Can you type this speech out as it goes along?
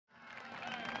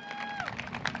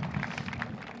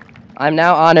I'm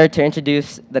now honored to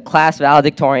introduce the class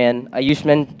valedictorian,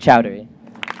 Ayushman Choudhury.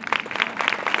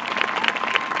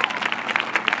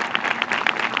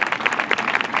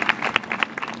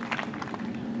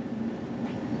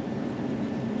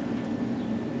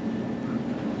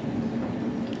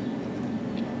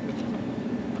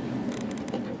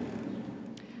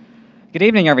 Good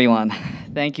evening, everyone.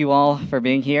 Thank you all for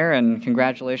being here, and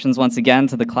congratulations once again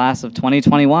to the class of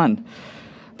 2021.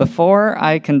 Before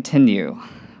I continue,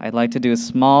 I'd like to do a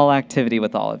small activity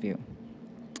with all of you.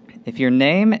 If your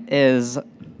name is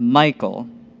Michael,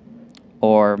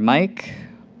 or Mike,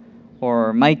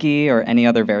 or Mikey, or any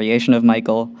other variation of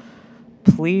Michael,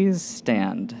 please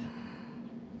stand.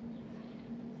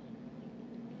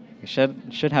 We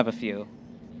should have a few.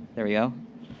 There we go.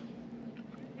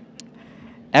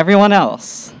 Everyone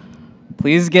else,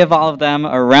 please give all of them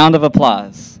a round of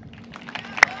applause.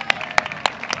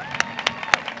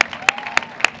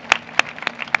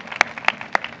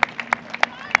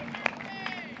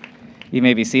 You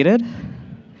may be seated.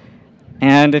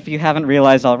 And if you haven't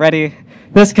realized already,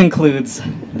 this concludes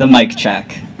the mic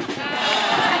check.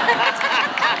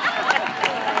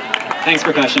 Thanks,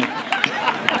 percussion.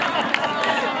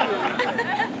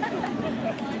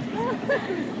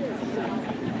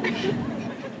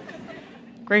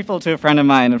 Grateful to a friend of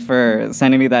mine for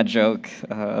sending me that joke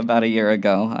about a year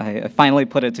ago. I finally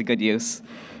put it to good use.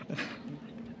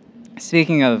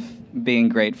 Speaking of being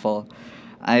grateful,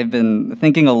 I've been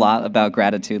thinking a lot about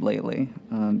gratitude lately.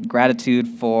 Gratitude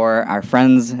for our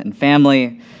friends and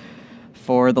family,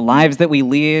 for the lives that we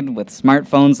lead with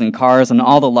smartphones and cars and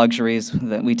all the luxuries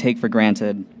that we take for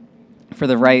granted, for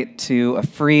the right to a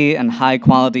free and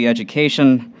high-quality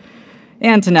education,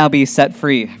 and to now be set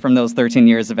free from those 13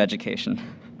 years of education.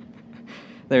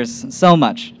 There's so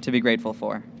much to be grateful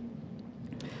for.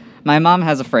 My mom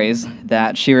has a phrase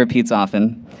that she repeats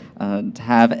often, to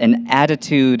have an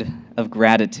attitude of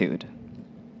gratitude.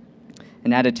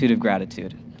 An attitude of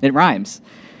gratitude. It rhymes.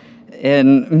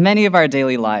 In many of our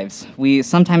daily lives, we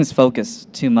sometimes focus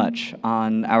too much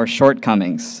on our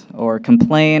shortcomings, or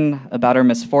complain about our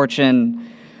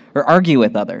misfortune, or argue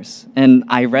with others. And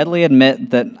I readily admit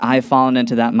that I've fallen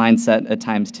into that mindset at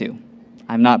times too.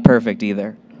 I'm not perfect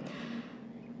either.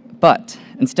 But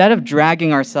instead of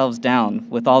dragging ourselves down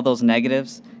with all those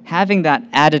negatives, having that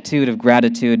attitude of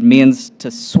gratitude means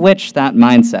to switch that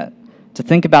mindset, to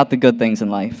think about the good things in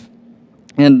life.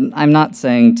 And I'm not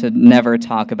saying to never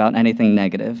talk about anything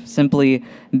negative. Simply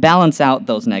balance out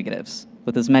those negatives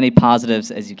with as many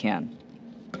positives as you can.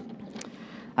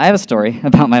 I have a story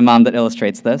about my mom that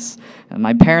illustrates this.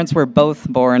 My parents were both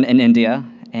born in India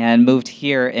and moved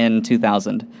here in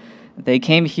 2000. They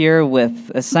came here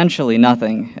with essentially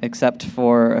nothing except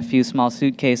for a few small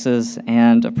suitcases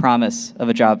and a promise of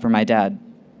a job for my dad.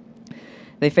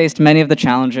 They faced many of the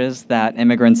challenges that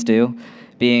immigrants do,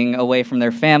 being away from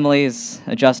their families,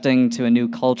 adjusting to a new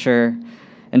culture,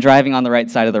 and driving on the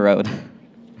right side of the road.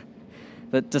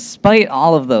 But despite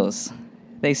all of those,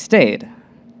 they stayed.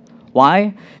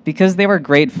 Why? Because they were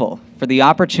grateful for the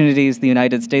opportunities the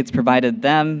United States provided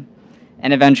them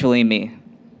and eventually me.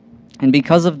 And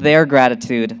because of their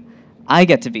gratitude, I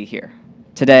get to be here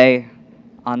today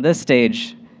on this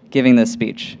stage giving this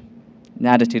speech, an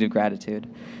attitude of gratitude.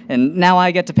 And now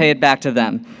I get to pay it back to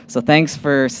them. So thanks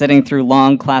for sitting through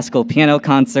long classical piano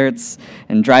concerts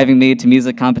and driving me to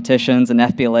music competitions and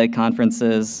FBLA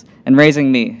conferences and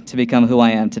raising me to become who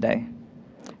I am today.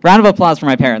 Round of applause for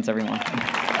my parents, everyone.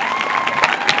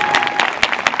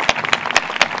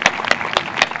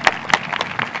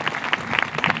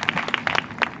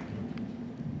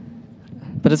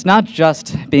 But it's not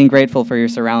just being grateful for your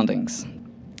surroundings.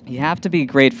 You have to be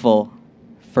grateful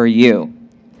for you.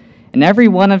 And every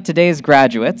one of today's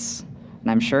graduates,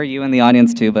 and I'm sure you in the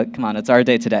audience too, but come on, it's our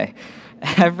day today.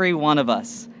 Every one of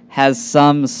us has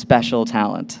some special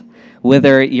talent.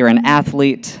 Whether you're an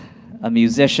athlete, a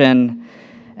musician,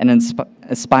 an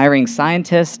aspiring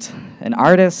scientist, an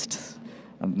artist,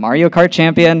 a Mario Kart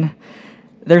champion,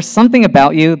 there's something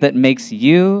about you that makes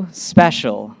you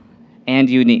special and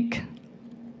unique.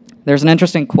 There's an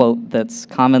interesting quote that's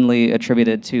commonly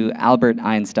attributed to Albert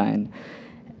Einstein.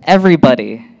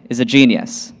 Everybody is a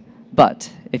genius,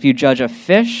 but if you judge a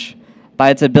fish by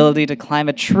its ability to climb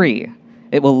a tree,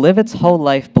 it will live its whole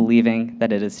life believing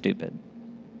that it is stupid.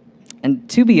 And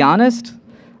to be honest,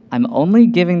 I'm only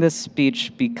giving this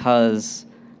speech because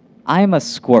I'm a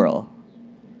squirrel.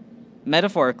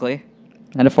 Metaphorically.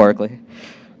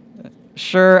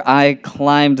 Sure, I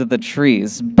climbed the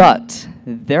trees, but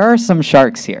there are some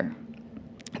sharks here.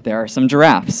 There are some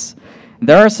giraffes.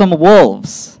 There are some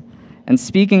wolves. And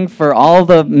speaking for all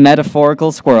the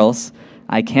metaphorical squirrels,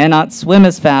 I cannot swim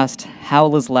as fast,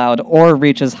 howl as loud, or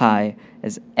reach as high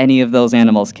as any of those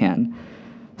animals can.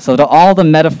 So to all the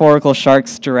metaphorical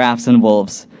sharks, giraffes, and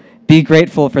wolves, be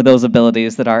grateful for those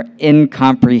abilities that are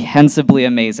incomprehensibly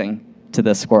amazing to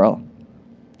this squirrel.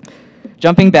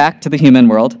 Jumping back to the human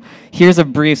world, here's a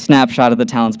brief snapshot of the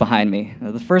talents behind me.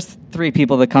 The first three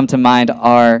people that come to mind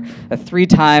are a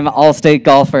three-time All-State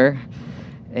golfer,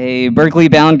 a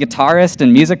Berkeley-bound guitarist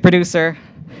and music producer,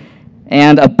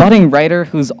 and a budding writer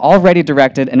who's already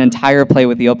directed an entire play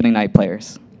with the opening night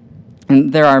players.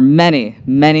 And there are many,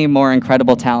 many more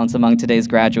incredible talents among today's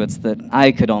graduates that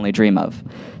I could only dream of.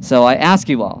 So I ask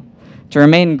you all to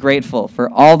remain grateful for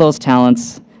all those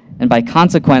talents, and by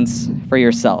consequence, for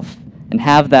yourself, and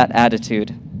have that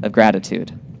attitude of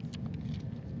gratitude.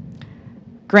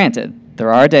 Granted,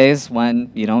 there are days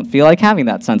when you don't feel like having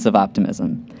that sense of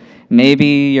optimism.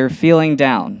 Maybe you're feeling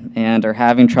down and are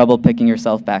having trouble picking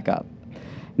yourself back up.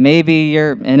 Maybe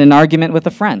you're in an argument with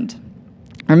a friend.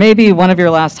 Or maybe one of your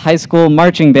last high school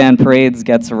marching band parades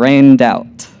gets rained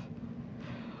out.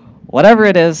 Whatever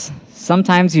it is,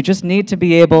 sometimes you just need to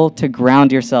be able to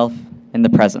ground yourself in the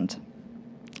present.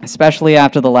 Especially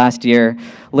after the last year,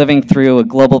 living through a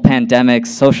global pandemic,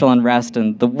 social unrest,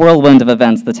 and the whirlwind of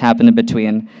events that's happened in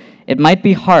between, it might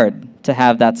be hard to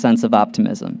have that sense of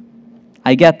optimism.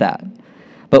 I get that.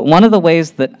 But one of the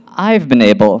ways that I've been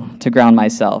able to ground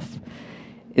myself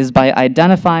is by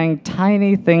identifying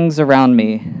tiny things around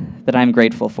me that I'm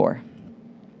grateful for.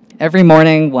 Every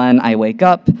morning when I wake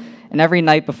up, and every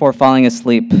night before falling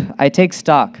asleep, I take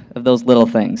stock of those little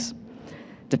things.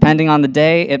 Depending on the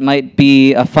day, it might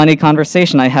be a funny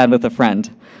conversation I had with a friend,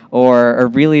 or a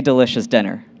really delicious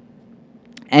dinner.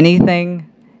 Anything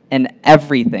and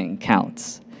everything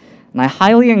counts. And I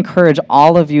highly encourage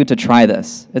all of you to try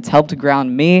this. It's helped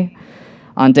ground me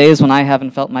on days when I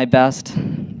haven't felt my best.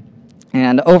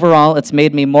 And overall, it's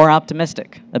made me more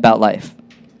optimistic about life.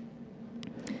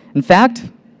 In fact,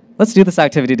 let's do this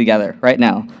activity together right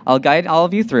now. I'll guide all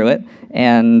of you through it,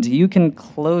 and you can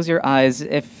close your eyes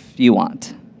if you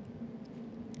want.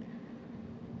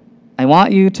 I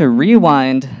want you to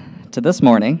rewind to this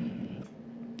morning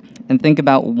and think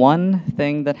about one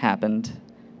thing that happened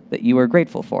that you were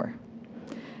grateful for.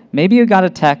 Maybe you got a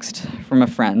text from a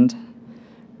friend.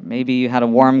 Maybe you had a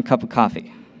warm cup of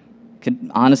coffee. It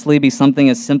could honestly be something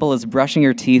as simple as brushing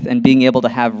your teeth and being able to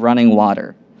have running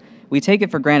water. We take it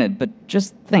for granted, but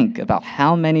just think about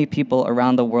how many people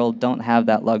around the world don't have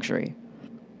that luxury.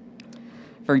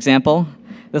 For example,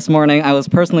 this morning I was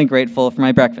personally grateful for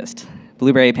my breakfast,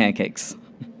 blueberry pancakes.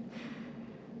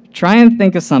 Try and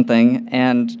think of something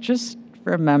and just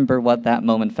remember what that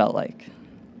moment felt like.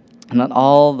 And let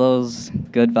all those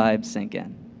good vibes sink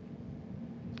in.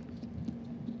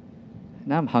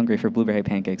 Now I'm hungry for blueberry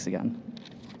pancakes again.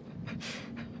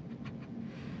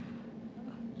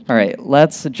 All right,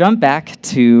 let's jump back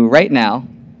to right now,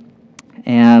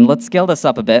 and let's scale this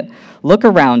up a bit. Look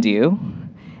around you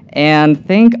and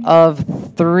think of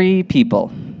three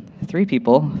people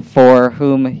for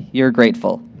whom you're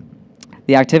grateful.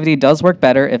 The activity does work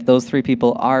better if those three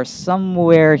people are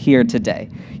somewhere here today,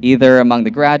 either among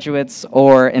the graduates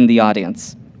or in the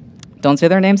audience. Don't say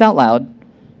their names out loud,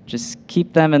 just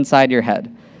keep them inside your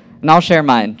head. And I'll share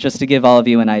mine, just to give all of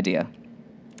you an idea.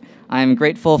 I'm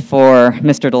grateful for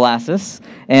Mr. Delassus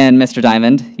and Mr.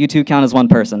 Diamond. You two count as one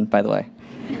person, by the way.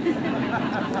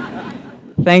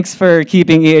 Thanks for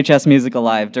keeping EHS music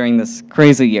alive during this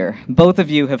crazy year. Both of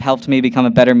you have helped me become a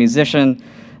better musician,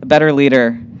 a better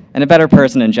leader, and a better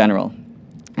person in general.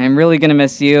 I'm really going to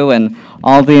miss you and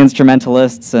all the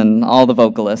instrumentalists and all the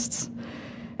vocalists.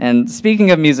 And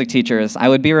speaking of music teachers, I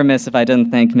would be remiss if I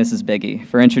didn't thank Mrs. Biggie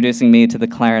for introducing me to the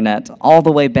clarinet all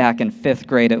the way back in 5th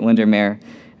grade at Windermere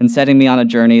and setting me on a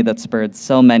journey that spurred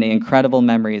so many incredible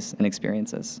memories and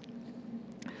experiences.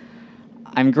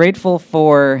 I'm grateful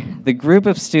for the group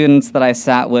of students that I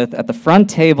sat with at the front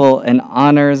table in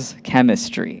honors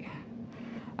chemistry.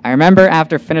 I remember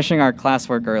after finishing our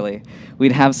classwork early,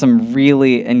 we'd have some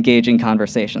really engaging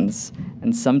conversations,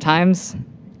 and sometimes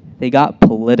they got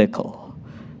political.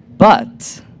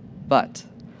 But,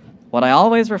 what I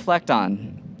always reflect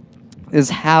on is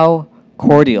how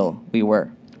cordial we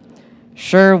were.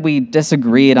 Sure, we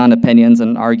disagreed on opinions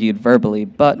and argued verbally,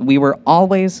 but we were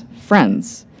always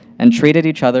friends and treated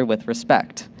each other with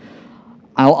respect.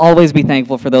 I'll always be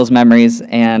thankful for those memories,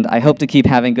 and I hope to keep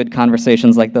having good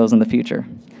conversations like those in the future.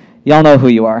 Y'all know who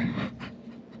you are.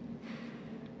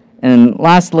 And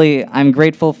lastly, I'm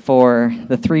grateful for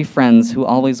the three friends who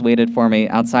always waited for me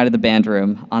outside of the band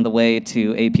room on the way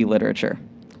to AP Literature.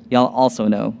 Y'all also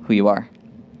know who you are.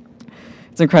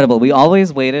 It's incredible. We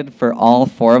always waited for all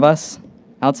four of us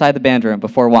outside the band room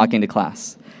before walking to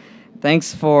class.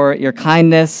 Thanks for your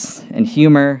kindness and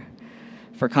humor,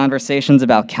 for conversations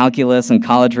about calculus and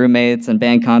college roommates and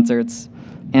band concerts,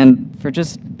 and for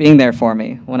just being there for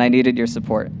me when I needed your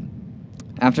support.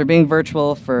 After being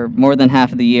virtual for more than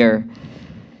half of the year,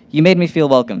 you made me feel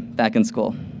welcome back in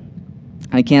school.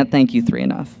 I can't thank you three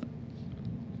enough.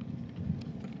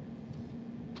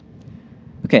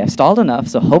 Okay, I've stalled enough,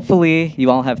 so hopefully you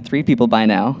all have three people by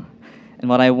now. And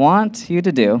what I want you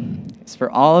to do is for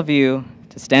all of you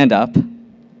to stand up.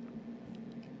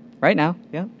 Right now,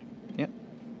 yeah.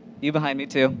 You behind me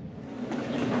too.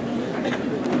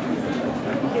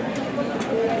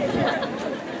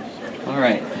 All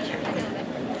right.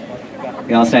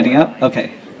 You all standing up?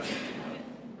 Okay.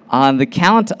 On the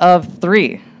count of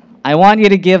 3, I want you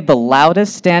to give the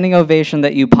loudest standing ovation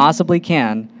that you possibly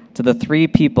can to the 3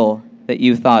 people that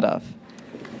you thought of.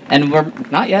 And we're,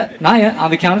 not yet,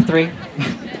 on the count of 3.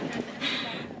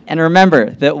 And remember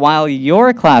that while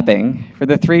you're clapping for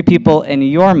the 3 people in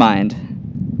your mind,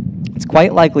 it's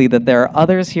quite likely that there are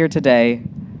others here today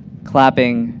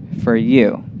clapping for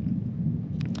you.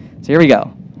 So here we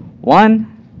go.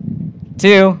 1,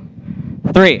 2,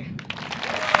 3.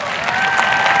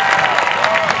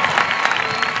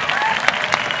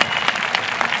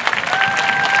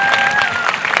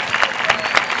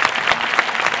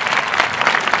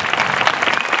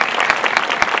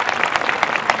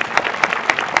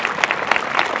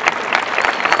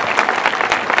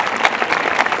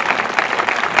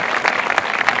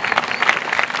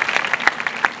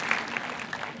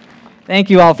 Thank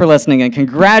you all for listening, and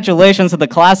congratulations to the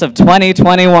class of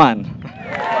 2021.